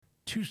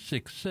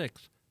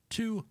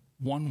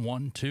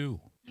266-2112.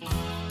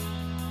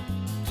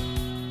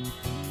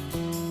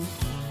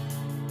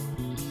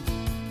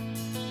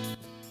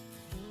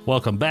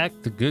 Welcome back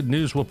to Good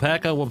News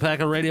Waupaca,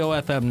 Waupaca Radio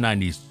FM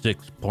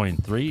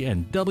 96.3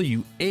 and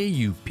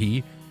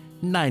WAUP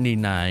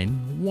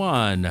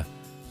 99.1.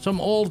 Some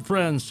old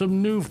friends,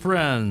 some new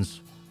friends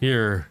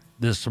here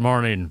this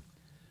morning.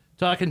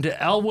 Talking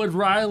to Elwood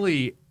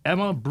Riley,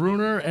 Emma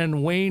Bruner,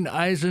 and Wayne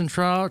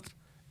Eisentraut,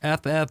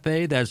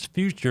 FFA, that's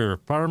Future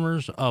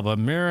Farmers of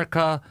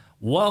America.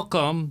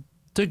 Welcome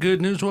to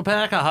Good News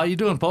Waupaca. How you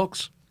doing,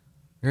 folks?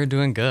 You're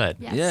doing good.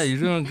 Yes. Yeah,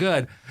 you're doing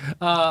good.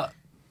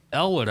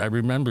 Elwood, I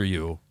remember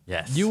you.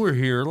 Yes. You were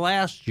here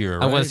last year,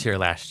 right? I was here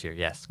last year,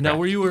 yes. Now,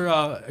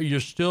 correct. you're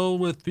still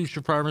with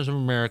Future Farmers of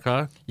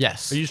America?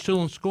 Yes. Are you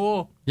still in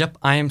school? Yep,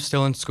 I am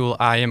still in school.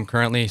 I am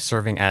currently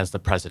serving as the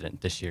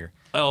president this year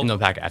in the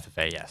Waupaca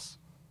FFA, yes.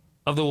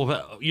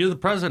 You're the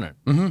president?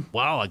 Mm-hmm.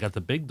 Wow, I got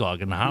the big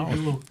dog in the house.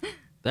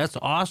 That's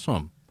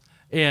awesome.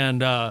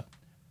 And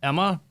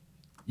Emma,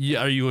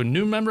 are you a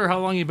new member? How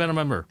long have you been a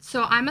member?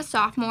 So I'm a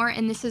sophomore,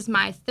 and this is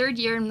my third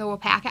year in the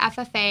Waupaca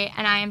FFA,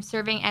 and I am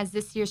serving as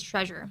this year's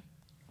treasurer.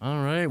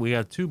 All right, we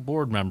got two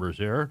board members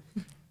here.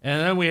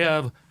 And then we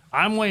have,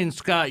 I'm Wayne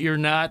Scott, you're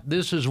not.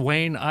 This is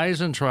Wayne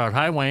Eisentraut.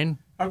 Hi, Wayne.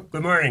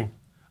 Good morning.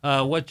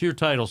 What's your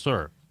title,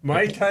 sir?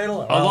 My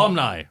title?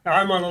 Alumni.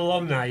 I'm an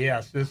alumni,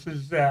 yes. This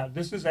is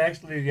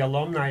actually the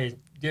alumni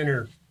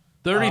dinner.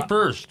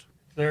 31st.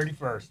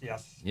 31st,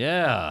 yes.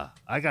 Yeah,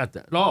 I got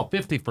that. No,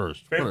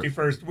 51st.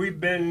 51st. We've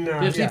been...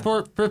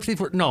 54,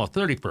 no,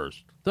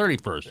 31st. 31st.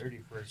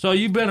 31st. So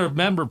you've been a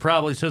member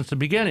probably since the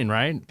beginning,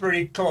 right?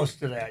 Pretty close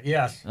to that,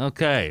 yes.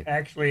 Okay.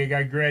 Actually,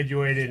 I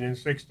graduated in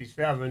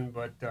 67,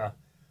 but...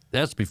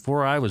 That's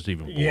before I was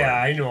even born. Yeah,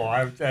 I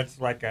know. That's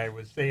like I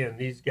was saying.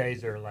 These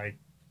guys are like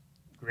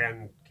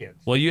grandkids.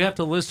 Well, you have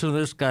to listen to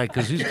this guy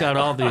because he's got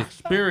all the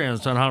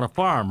experience on how to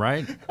farm,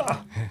 right?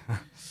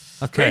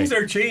 Okay. Things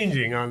are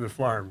changing on the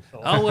farm.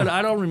 So. Elwood,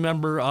 I don't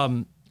remember.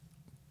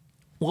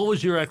 What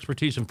was your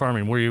expertise in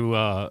farming? Were you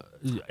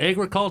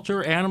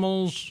agriculture,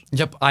 animals?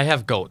 Yep, I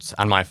have goats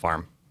on my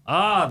farm.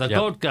 Ah, the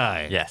goat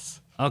guy. Yes.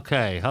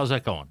 Okay, how's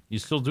that going? You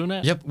still doing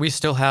that? Yep, we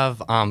still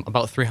have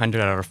about 300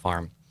 at our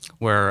farm,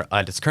 where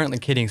it's currently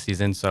kidding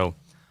season, so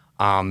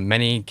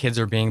many kids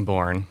are being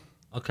born.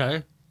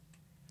 Okay.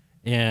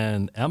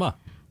 And Emma?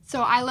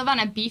 So I live on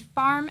a beef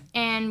farm,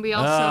 and we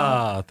also...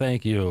 Ah,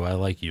 thank you. I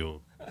like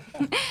you.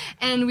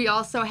 And we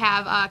also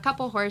have a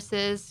couple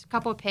horses, a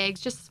couple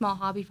pigs, just a small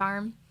hobby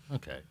farm.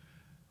 Okay.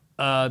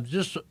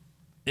 Just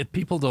if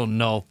people don't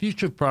know,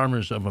 Future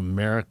Farmers of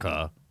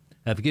America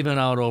have given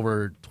out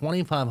over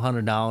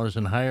 $2,500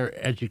 in higher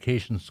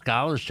education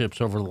scholarships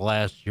over the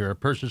last year,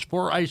 purchased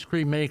 4 ice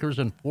cream makers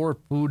and 4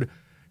 food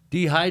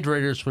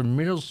dehydrators for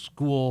middle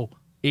school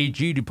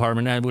AG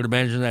department. I would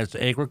imagine that's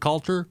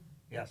agriculture.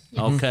 Yes.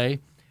 Okay.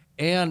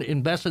 And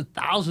invested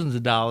thousands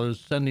of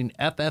dollars sending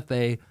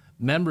FFA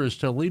members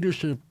to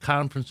leadership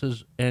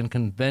conferences and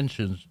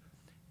conventions.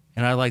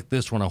 And I like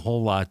this one a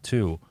whole lot,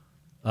 too.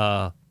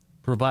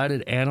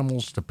 Provided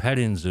animals to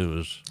petting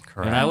zoos.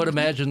 Correct. And I would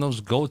imagine those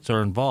goats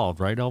are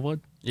involved, right,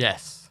 Elwood?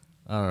 Yes.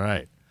 All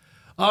right.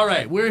 All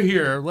right, we're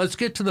here. Let's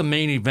get to the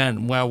main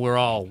event while we're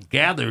all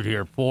gathered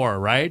here for,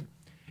 right?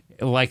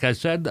 Like I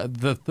said,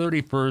 the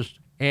 31st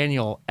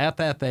annual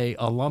FFA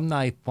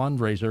Alumni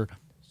Fundraiser,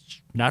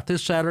 not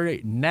this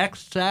Saturday,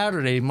 next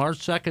Saturday, March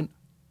 2nd,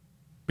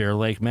 Bear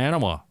Lake,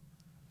 Manawa.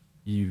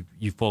 You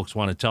folks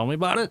want to tell me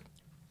about it?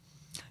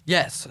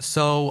 Yes,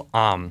 so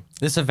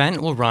this event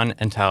will run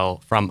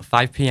until from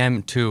 5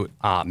 p.m. to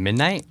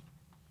midnight.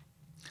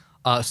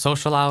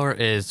 Social hour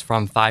is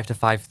from 5 to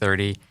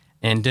 5:30,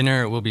 and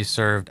dinner will be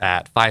served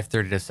at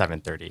 5:30 to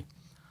 7:30.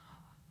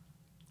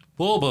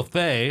 Full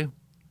buffet,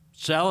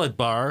 salad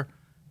bar,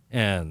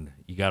 and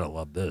you got to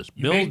love this.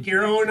 You make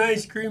your own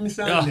ice cream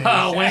sundaes.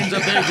 Oh, Wayne's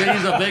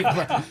he's a big,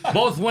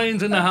 both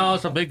Wayne's in the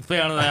house, a big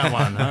fan of that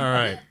one. All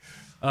right.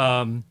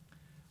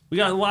 We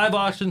got live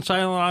auction,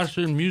 silent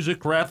auction,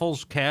 music,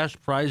 raffles, cash,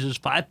 prizes,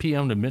 5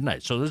 p.m. to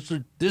midnight. So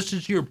this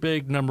is your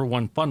big number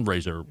one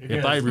fundraiser,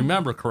 if I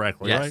remember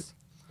correctly, right? Yes.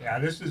 Yeah,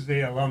 this is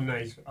the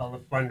alumni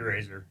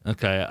fundraiser.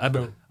 Okay.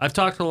 I've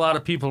talked to a lot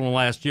of people in the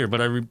last year, but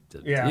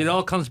it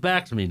all comes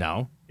back to me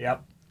now.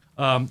 Yep.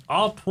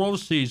 All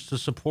proceeds to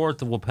support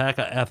the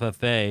Waupaca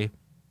FFA,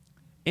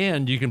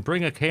 and you can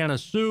bring a can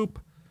of soup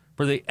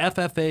for the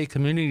FFA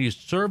Community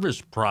Service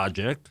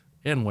Project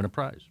and win a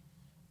prize,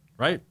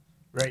 right?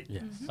 Right.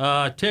 Yes.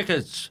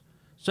 Tickets,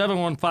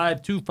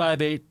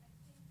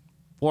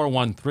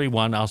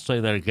 715-258-4131. I'll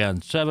say that again,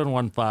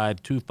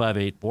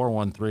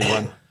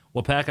 715-258-4131.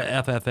 Waupaca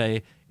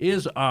FFA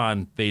is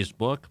on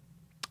Facebook.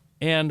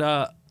 And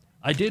I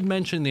did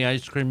mention the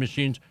ice cream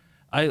machines.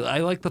 I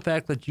like the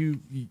fact that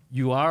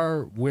you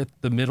are with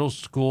the middle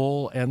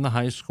school and the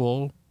high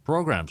school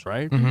programs,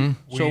 right?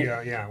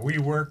 Mm-hmm. We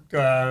work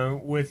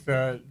with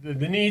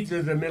the needs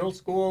of the middle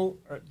school.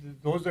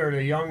 Those are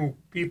the young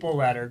people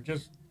that are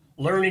just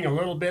learning a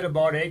little bit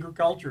about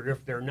agriculture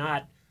if they're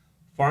not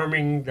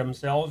farming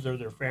themselves or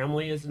their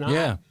family is not.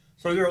 Yeah.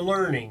 So they're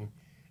learning.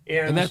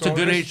 And that's so a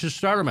good this- age to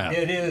start them at.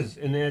 It is,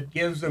 and it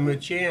gives them a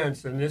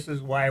chance, and this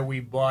is why we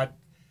bought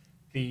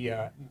the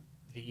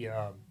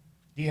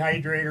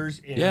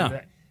dehydrators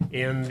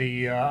and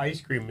the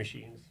ice cream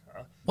machines.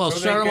 Well, so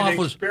start they 'em can off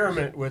with-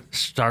 experiment with,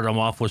 Start them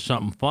off with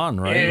something fun,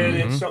 right? and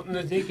it's something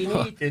that they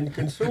can eat and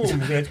consume,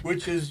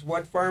 which is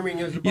what farming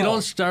is about. You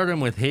don't start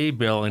them with hay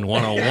bale in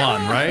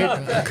 101,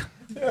 right?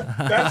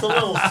 That's a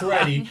little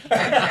sweaty.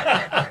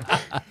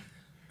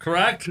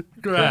 Correct?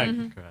 Correct.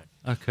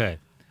 Okay.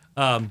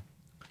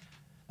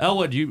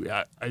 Elwood,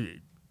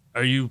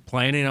 are you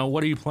planning?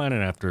 What are you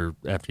planning after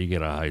you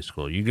get out of high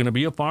school? You going to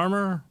be a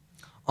farmer?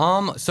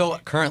 So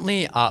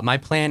currently, my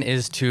plan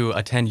is to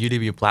attend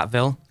UW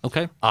Platteville.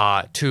 Okay.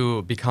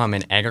 To become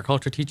an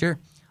agriculture teacher.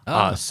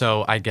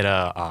 So I get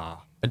a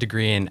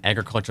degree in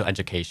agricultural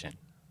education.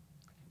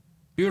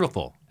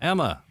 Beautiful.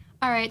 Emma,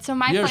 All right, so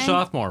my you're plan, a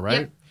sophomore, right?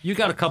 Yep. You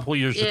got a couple of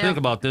years to Yeah. think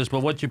about this, but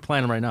what you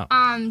planning right now?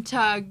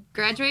 To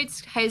graduate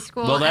high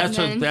school. Well, that's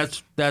and then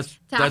that's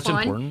top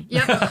one. important.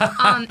 Yep.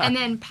 And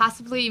then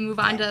possibly move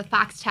on to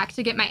Fox Tech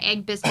to get my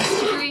ag business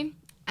degree,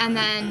 and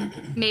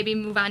then maybe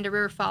move on to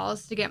River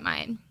Falls to get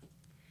my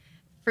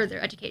further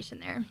education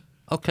there.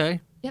 Okay.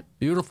 Yep.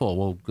 Beautiful.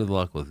 Well, good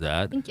luck with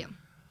that. Thank you.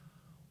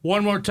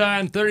 One more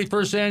time,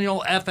 31st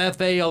Annual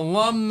FFA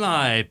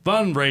Alumni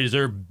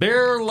Fundraiser,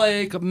 Bear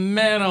Lake,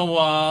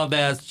 Manawa.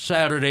 That's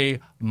Saturday,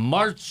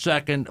 March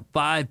 2nd,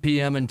 5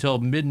 p.m. until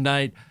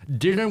midnight.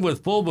 Dinner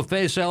with full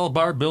buffet salad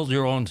bar, build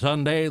your own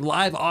Sunday,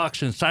 live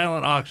auction,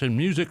 silent auction,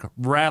 music,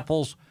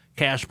 raffles,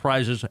 cash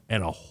prizes,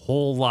 and a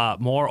whole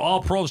lot more.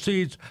 All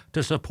proceeds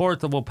to support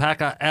the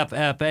Waupaca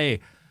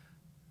FFA.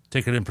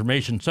 Ticket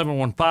information,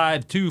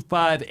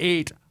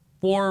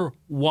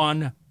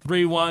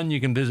 715-258-4131.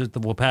 You can visit the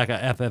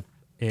Waupaca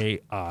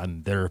FFA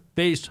on their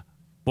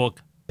Facebook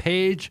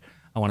page.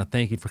 I want to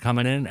thank you for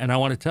coming in, and I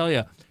want to tell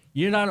you,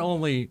 you're not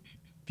only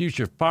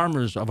future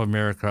farmers of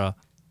America,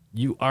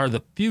 you are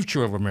the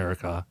future of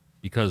America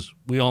because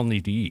we all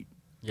need to eat,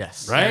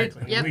 Yes. right?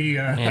 Yep. We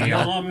And, the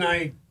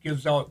alumni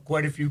gives out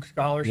quite a few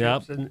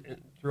scholarships Yep.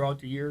 throughout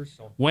the years.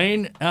 So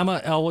Wayne,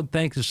 Emma, Elwood,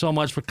 thank you so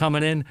much for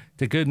coming in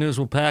to Good News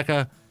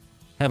Waupaca.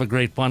 Have a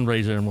great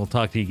fundraiser, and we'll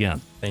talk to you again.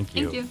 Thank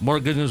you. Thank you. More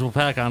Good News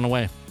Waupaca on the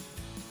way.